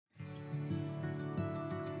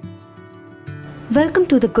Welcome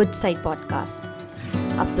to the Good Side Podcast,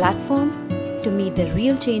 a platform to meet the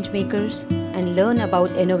real change makers and learn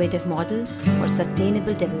about innovative models for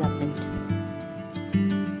sustainable development.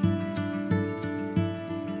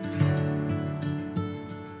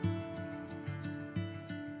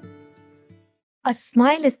 A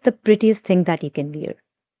smile is the prettiest thing that you can wear.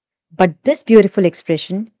 But this beautiful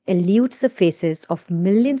expression eludes the faces of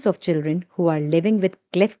millions of children who are living with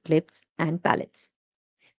cleft lips and palates.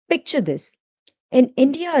 Picture this. In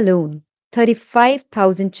India alone,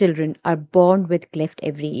 35,000 children are born with cleft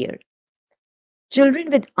every year.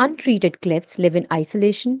 Children with untreated clefts live in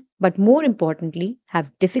isolation, but more importantly,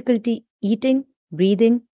 have difficulty eating,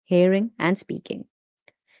 breathing, hearing, and speaking.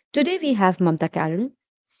 Today we have Mamta Carrol,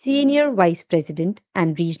 Senior Vice President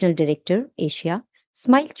and Regional Director, Asia,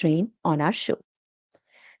 Smile Train, on our show.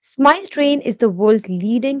 Smile Train is the world's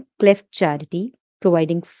leading cleft charity,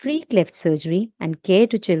 providing free cleft surgery and care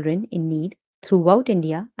to children in need throughout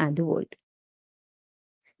India and the world.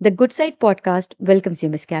 The Good Side podcast welcomes you,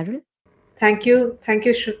 Miss Carrol. Thank you. Thank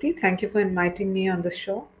you, Shruti. Thank you for inviting me on the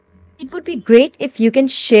show. It would be great if you can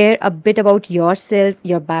share a bit about yourself,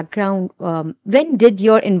 your background. When did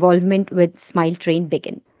your involvement with Smile Train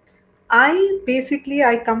begin?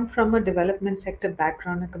 I come from a development sector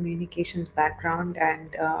background, a communications background,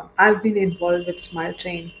 and I've been involved with Smile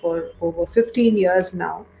Train for over 15 years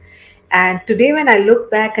now. And today, when I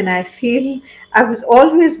look back and I feel I was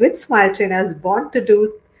always with Smile Train, I was born to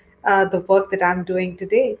do the work that I'm doing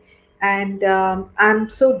today. And I'm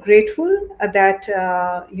so grateful that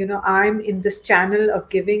I'm in this channel of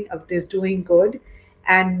giving, of this doing good,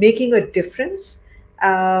 and making a difference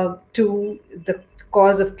to the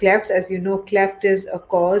cause of clefts. As you know, cleft is a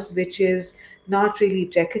cause which is not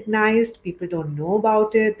really recognized. People don't know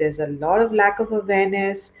about it. There's a lot of lack of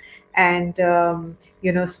awareness. And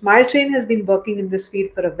Smile Train has been working in this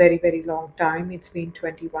field for a very, very long time. It's been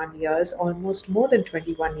 21 years, almost more than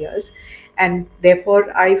 21 years. And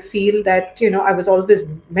therefore, I feel that, I was always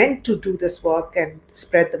meant to do this work and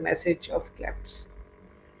spread the message of clefts.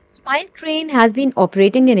 Smile Train has been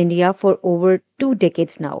operating in India for over 2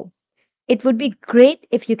 decades now. It would be great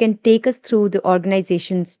if you can take us through the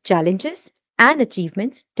organization's challenges and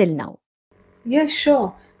achievements till now. Yeah,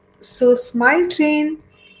 sure. So, Smile Train,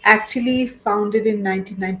 actually founded in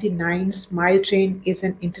 1999, Smile Train is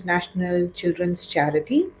an international children's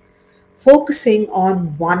charity focusing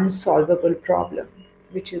on one solvable problem,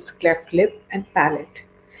 which is cleft lip and palate.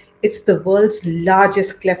 It's the world's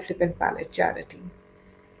largest cleft lip and palate charity.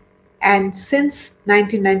 And since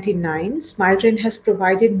 1999, SmileTrain has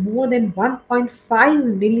provided more than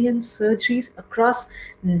 1.5 million surgeries across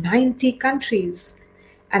 90 countries.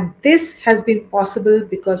 And this has been possible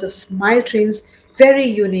because of SmileTrain's very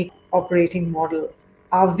unique operating model.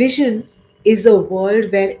 Our vision is a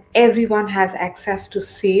world where everyone has access to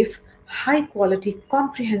safe, high quality,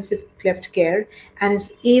 comprehensive cleft care and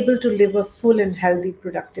is able to live a full and healthy,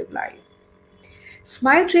 productive life.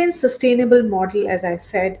 Smile Train's sustainable model, as I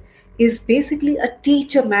said, is basically a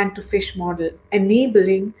teach a man to fish model,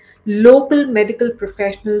 enabling local medical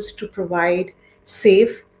professionals to provide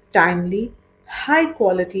safe, timely, high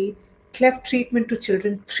quality cleft treatment to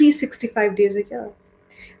children 365 days a year.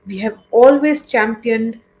 We have always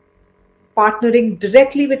championed partnering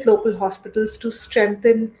directly with local hospitals to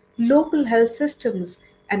strengthen local health systems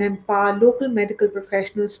and empower local medical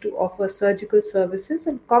professionals to offer surgical services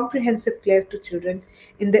and comprehensive care to children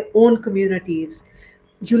in their own communities.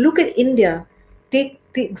 You look at India, take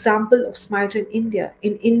the example of Smile in India.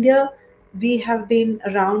 In India, we have been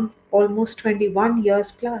around almost 21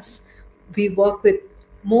 years plus. We work with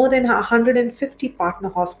more than 150 partner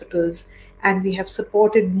hospitals, and we have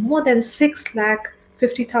supported more than 6 lakh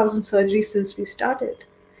 50,000 surgeries since we started.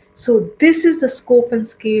 So this is the scope and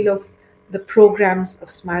scale of the programs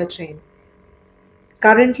of Smile Train.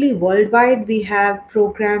 Currently, worldwide, we have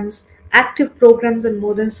programs, active programs in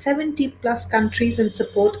more than 70 plus countries and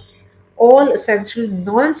support all essential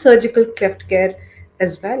non surgical cleft care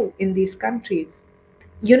as well in these countries.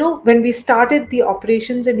 When we started the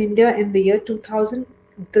operations in India in the year 2000,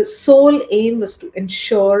 the sole aim was to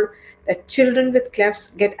ensure that children with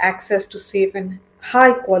clefts get access to safe and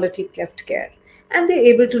high quality cleft care and they're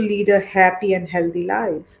able to lead a happy and healthy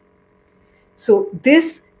life. So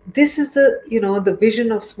this is the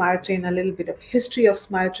vision of Smile Train, a little bit of history of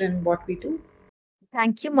Smile Train, what we do.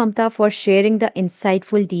 Thank you, Mamta, for sharing the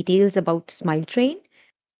insightful details about Smile Train.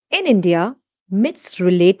 In India, myths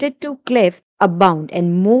related to cleft abound,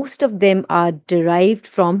 and most of them are derived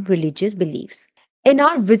from religious beliefs. In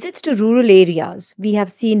our visits to rural areas, we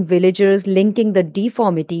have seen villagers linking the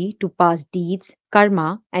deformity to past deeds,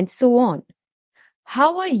 karma, and so on.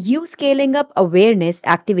 How are you scaling up awareness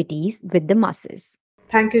activities with the masses?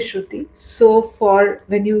 Thank you, Shruti. So, for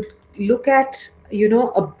when you look at,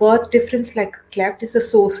 a birth difference like a cleft is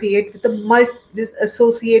associated with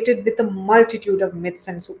a multitude of myths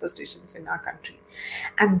and superstitions in our country,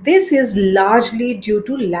 and this is largely due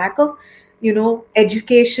to lack of,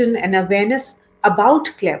 education and awareness about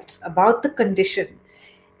clefts, about the condition.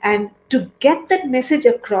 And to get that message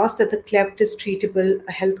across that the cleft is treatable,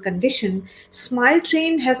 a health condition, Smile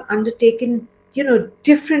Train has undertaken,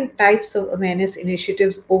 different types of awareness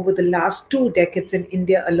initiatives over the last 2 decades in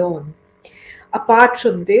India alone. Apart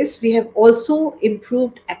from this, we have also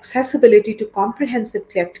improved accessibility to comprehensive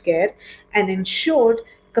cleft care and ensured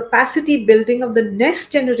capacity building of the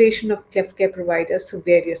next generation of cleft care providers through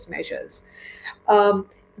various measures. Um,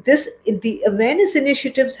 the awareness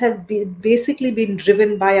initiatives have basically been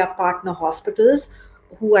driven by our partner hospitals,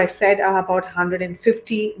 who I said are about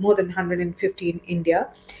 150, more than 150 in India.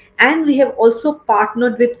 And we have also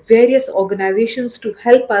partnered with various organizations to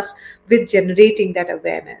help us with generating that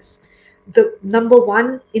awareness. The number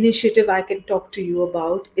one initiative I can talk to you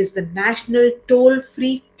about is the National Toll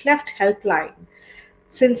Free Cleft Helpline.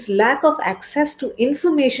 Since lack of access to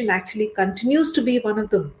information actually continues to be one of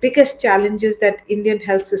the biggest challenges that Indian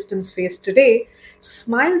health systems face today,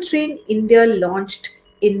 Smile Train India launched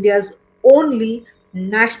India's only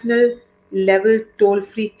national level toll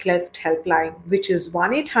free cleft helpline, which is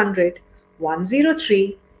 1 800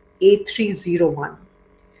 103 8301.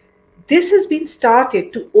 This has been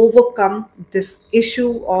started to overcome this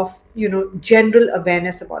issue of, general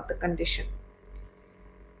awareness about the condition.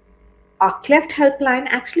 Our cleft helpline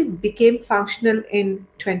actually became functional in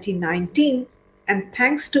 2019, and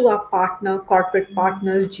thanks to our corporate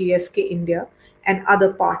partners, GSK India, and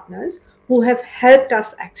other partners who have helped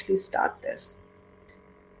us actually start this.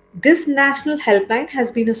 This national helpline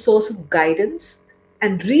has been a source of guidance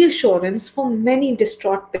and reassurance for many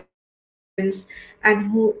distraught parents,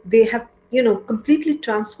 and who they have, completely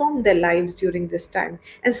transformed their lives during this time,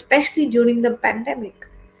 especially during the pandemic.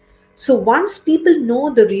 So once people know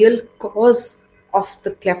the real cause of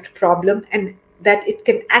the cleft problem and that it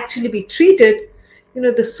can actually be treated,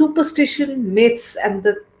 the superstition, myths, and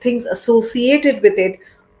the things associated with it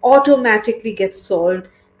automatically get solved,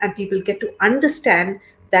 and people get to understand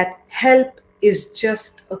that help is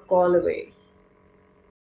just a call away.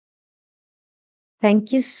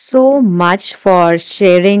 Thank you so much for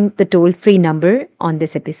sharing the toll free number on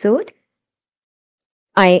this episode.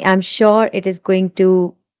 I am sure it is going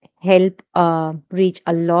to help reach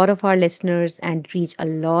a lot of our listeners and reach a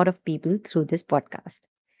lot of people through this podcast.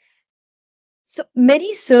 So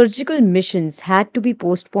many surgical missions had to be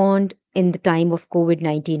postponed in the time of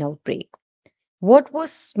COVID-19 outbreak. What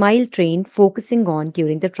was Smile Train focusing on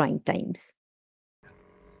during the trying times?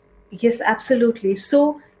 Yes, absolutely.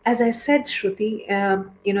 So, as I said, Shruti,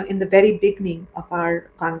 in the very beginning of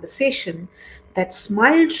our conversation, that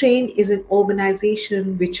Smile Train is an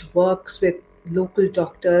organization which works with local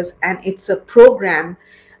doctors, and it's a program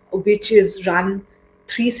which is run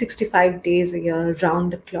 365 days a year,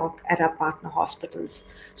 round the clock at our partner hospitals.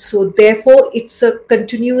 So, therefore, it's a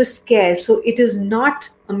continuous care. So, it is not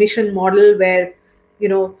a mission model where,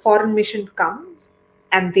 foreign mission comes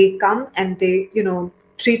and they come and they,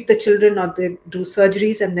 treat the children or they do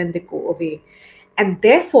surgeries and then they go away. And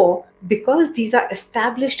therefore, because these are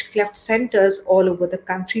established cleft centers all over the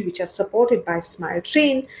country which are supported by Smile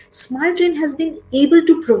Train has been able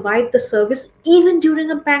to provide the service even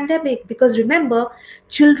during a pandemic. Because remember,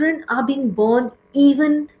 children are being born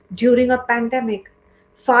even during a pandemic.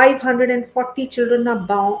 540 children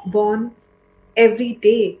are born every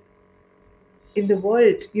day in the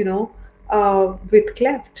world, with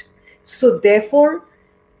cleft. So therefore,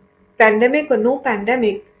 pandemic or no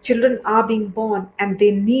pandemic, children are being born and they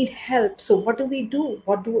need help. So what do we do?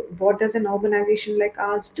 What does an organization like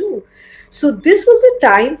ours do? So this was a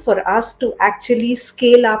time for us to actually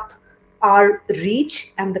scale up our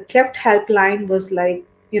reach, and the cleft helpline was like,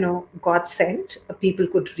 God sent. People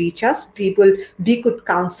could reach us. We could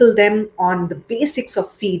counsel them on the basics of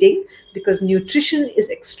feeding, because nutrition is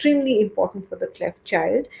extremely important for the cleft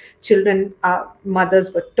child.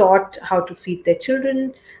 Mothers were taught how to feed their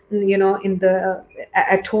children, in the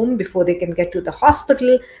at home before they can get to the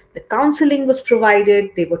hospital. The counseling was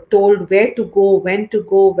provided. They were told where to go, when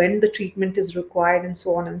the treatment is required, and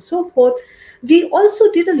so on and so forth. We also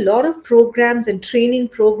did a lot of programs and training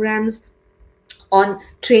programs on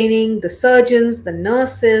training the surgeons, the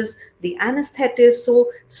nurses, the anesthetists.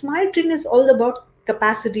 So Smile Train is all about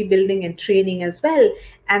capacity building and training as well.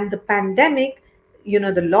 And the pandemic, the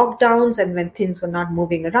lockdowns and when things were not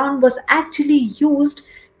moving around, was actually used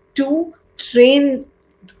to train,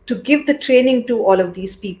 to give the training to all of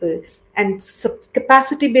these people. And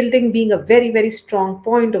capacity building being a very, very strong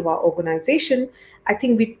point of our organization, I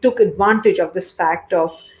think we took advantage of this fact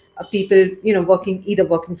of people, working, either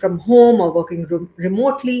working from home or working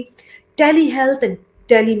remotely. Telehealth and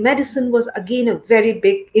telemedicine was again a very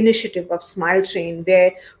big initiative of Smile Train,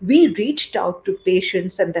 where we reached out to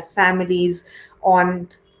patients and their families on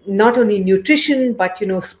not only nutrition, but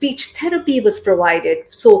speech therapy was provided.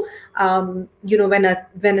 So when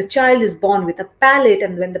a child is born with a palate,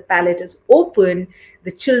 and when the palate is open,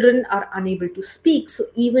 the children are unable to speak, so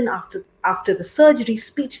even after the surgery,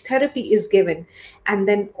 speech therapy is given. And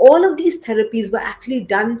then all of these therapies were actually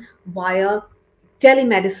done via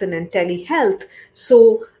telemedicine and telehealth.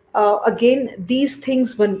 So again, these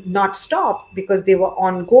things were not stopped because they were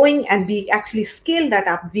ongoing, and we actually scaled that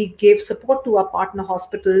up. We gave support to our partner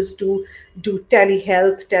hospitals to do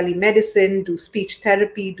telehealth, telemedicine, do speech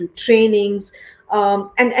therapy, do trainings,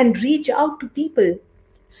 and reach out to people.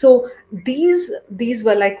 So these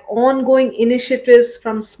were like ongoing initiatives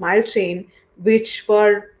from Smile Train, which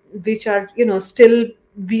are still,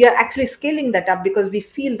 we are actually scaling that up because we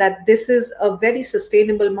feel that this is a very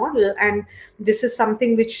sustainable model, and this is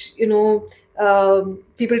something which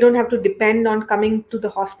people don't have to depend on coming to the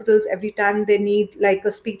hospitals every time they need like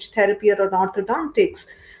a speech therapy or an orthodontics,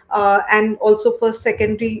 and also for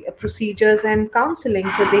secondary procedures and counseling,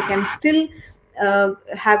 so they can still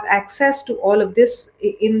have access to all of this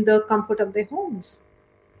in the comfort of their homes.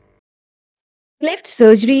 Cleft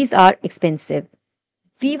surgeries are expensive.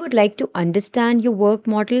 We would like to understand your work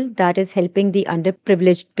model that is helping the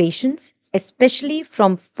underprivileged patients, especially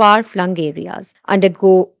from far flung areas,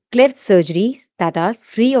 undergo cleft surgeries that are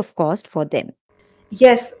free of cost for them.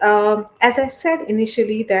 Yes, as I said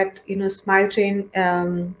initially, that Smile Train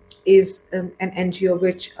is an NGO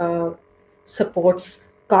which supports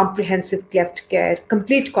comprehensive cleft care,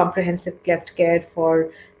 complete comprehensive cleft care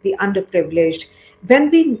for the underprivileged.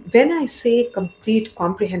 When I say complete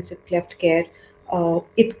comprehensive cleft care,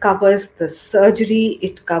 it covers the surgery,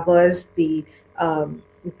 it covers the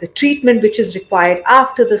treatment which is required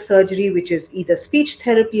after the surgery, which is either speech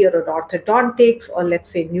therapy or orthodontics, or let's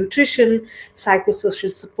say nutrition,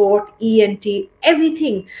 psychosocial support, ENT,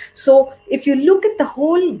 everything. So if you look at the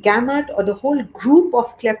whole gamut or the whole group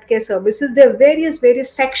of cleft care services, there are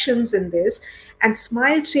various sections in this, and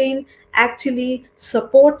Smile Train actually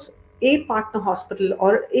supports a partner hospital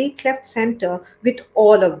or a cleft center with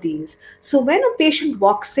all of these. So when a patient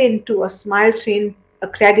walks into a Smile Train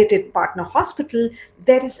accredited partner hospital,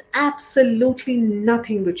 there is absolutely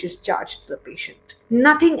nothing which is charged to the patient.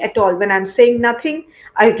 Nothing at all. When I'm saying nothing,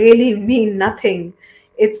 I really mean nothing.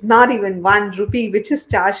 It's not even 1 rupee which is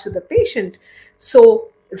charged to the patient. So,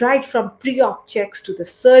 right from pre op checks to the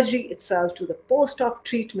surgery itself to the post op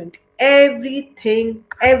treatment, everything,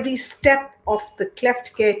 every step of the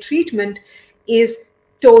cleft care treatment is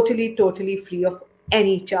totally free of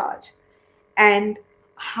any charge. And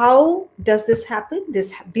how does this happen?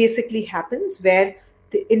 This basically happens where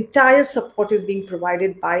the entire support is being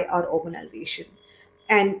provided by our organization.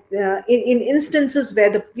 And in instances where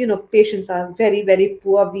the patients are very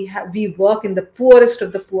poor, we work in the poorest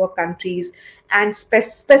of the poor countries, and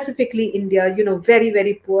specifically India,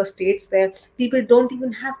 very poor states where people don't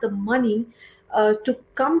even have the money to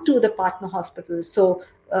come to the partner hospital. So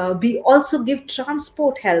we also give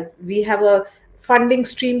transport help. We have a funding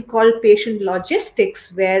stream called patient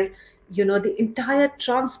logistics, where the entire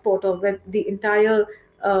transport, or when the entire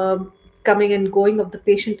coming and going of the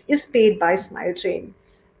patient is paid by Smile Train.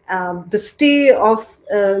 The stay of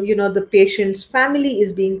the patient's family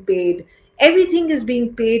is being paid. Everything is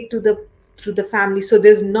being paid to the family. So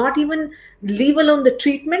there's not even, leave alone the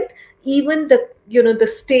treatment, even the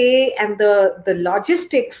stay and the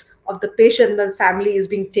logistics of the patient and the family is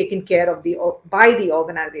being taken care of by the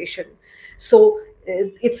organization. So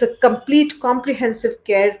it's a complete comprehensive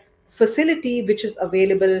care facility which is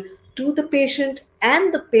available to the patient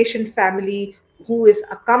and the patient family who is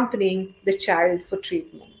accompanying the child for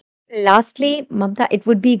treatment. Lastly, Mamta, it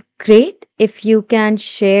would be great if you can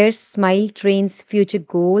share Smile Train's future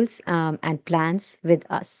goals and plans with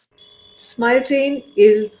us. Smile Train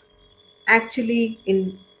is actually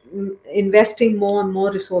investing more and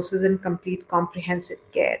more resources in complete comprehensive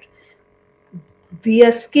care. We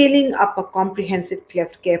are scaling up a comprehensive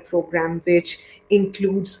cleft care program which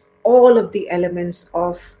includes all of the elements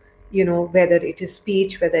of, whether it is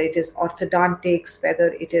speech, whether it is orthodontics,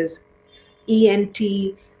 whether it is ENT,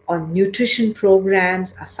 or nutrition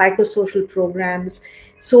programs, or psychosocial programs.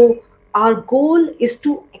 So our goal is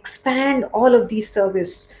to expand all of these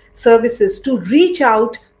services to reach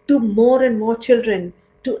out to more and more children.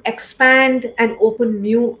 to expand and open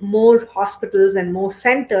more hospitals and more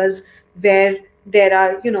centers where there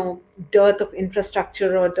are, dearth of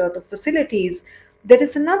infrastructure or dearth of facilities. There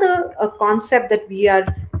is another concept that we are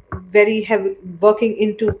very heavy working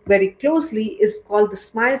into very closely is called the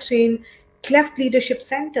Smile Train Cleft Leadership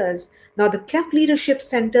Centers. Now, the Cleft Leadership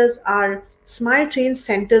Centers are Smile Train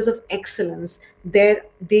centers of excellence.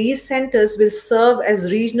 These centers will serve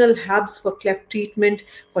as regional hubs for cleft treatment,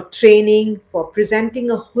 for training, for presenting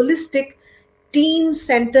a holistic team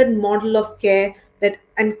centered model of care that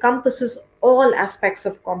encompasses all aspects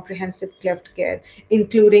of comprehensive cleft care,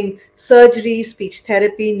 including surgery, speech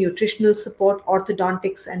therapy, nutritional support,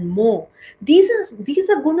 orthodontics, and more. These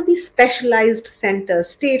are going to be specialized centers,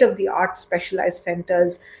 state of the art specialized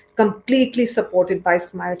centers, completely supported by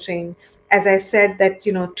Smile Train. As I said, that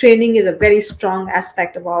training is a very strong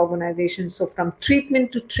aspect of our organization. So from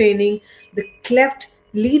treatment to training, the Cleft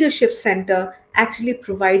Leadership Center actually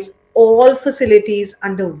provides all facilities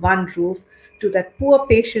under one roof to that poor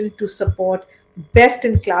patient to support best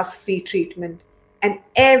in class free treatment. And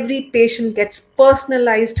every patient gets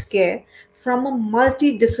personalized care from a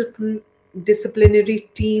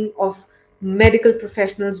multidisciplinary team of medical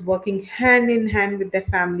professionals working hand in hand with their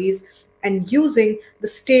families and using the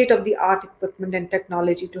state of the art equipment and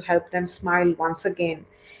technology to help them smile once again.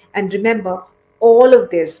 And remember, all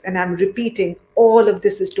of this, and I'm repeating, all of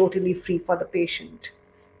this is totally free for the patient,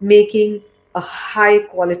 making a high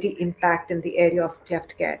quality impact in the area of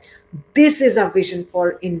cleft care. This is a vision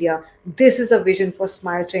for India. This is a vision for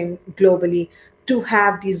Smile Train globally, to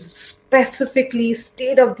have these specifically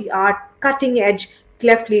state of the art, cutting edge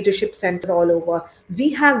cleft leadership centers all over. We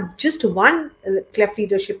have just one cleft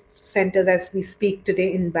leadership centers as we speak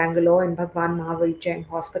today in Bangalore in Bhagwan Mahavir Jain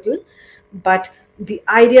Hospital. But the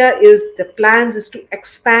idea is, the plans is to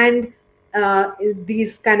expand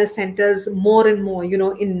these kind of centers more and more,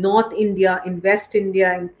 in North India, in West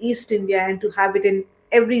India, in East India, and to have it in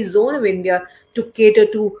every zone of India to cater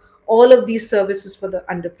to all of these services for the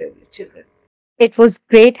underprivileged children. It was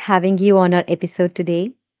great having you on our episode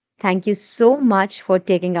today. Thank you so much for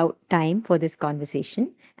taking out time for this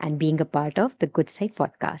conversation and being a part of the Good Side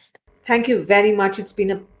podcast. Thank you very much. It's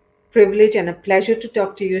been a privilege and a pleasure to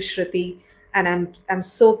talk to you, Shruti. And I'm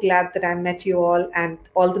so glad that I met you all, and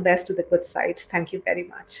all the best to the good side. Thank you very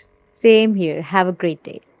much. Same here. Have a great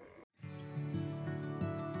day.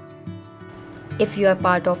 If you are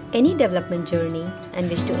part of any development journey and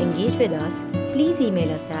wish to engage with us, please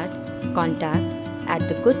email us at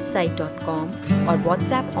contact@thegoodsite.com or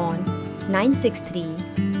WhatsApp on 963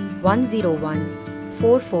 101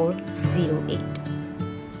 4408.